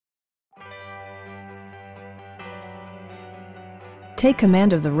Take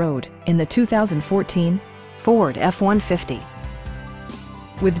command of the road in the 2014 Ford F-150.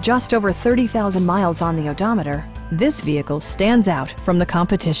 With just over 30,000 miles on the odometer, this vehicle stands out from the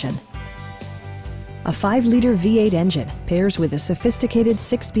competition. A 5-liter V8 engine pairs with a sophisticated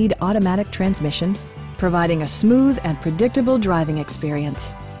 6-speed automatic transmission, providing a smooth and predictable driving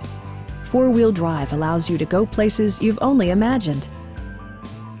experience. 4-wheel drive allows you to go places you've only imagined.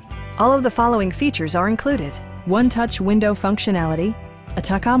 All of the following features are included: one-touch window functionality, a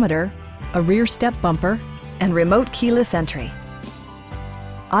tachometer, a rear step bumper, and remote keyless entry.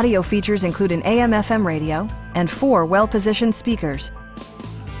 Audio features include an AM/FM radio and 4 well-positioned speakers.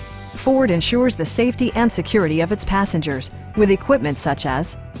 Ford ensures the safety and security of its passengers with equipment such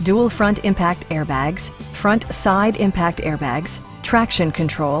as dual front impact airbags, front side impact airbags, traction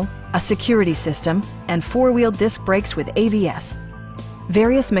control, a security system, and 4-wheel disc brakes with ABS.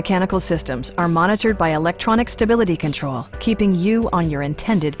 Various mechanical systems are monitored by electronic stability control, keeping you on your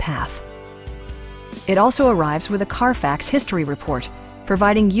intended path. It also arrives with a Carfax history report,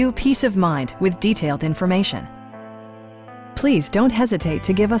 providing you peace of mind with detailed information. Please don't hesitate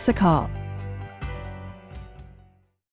to give us a call.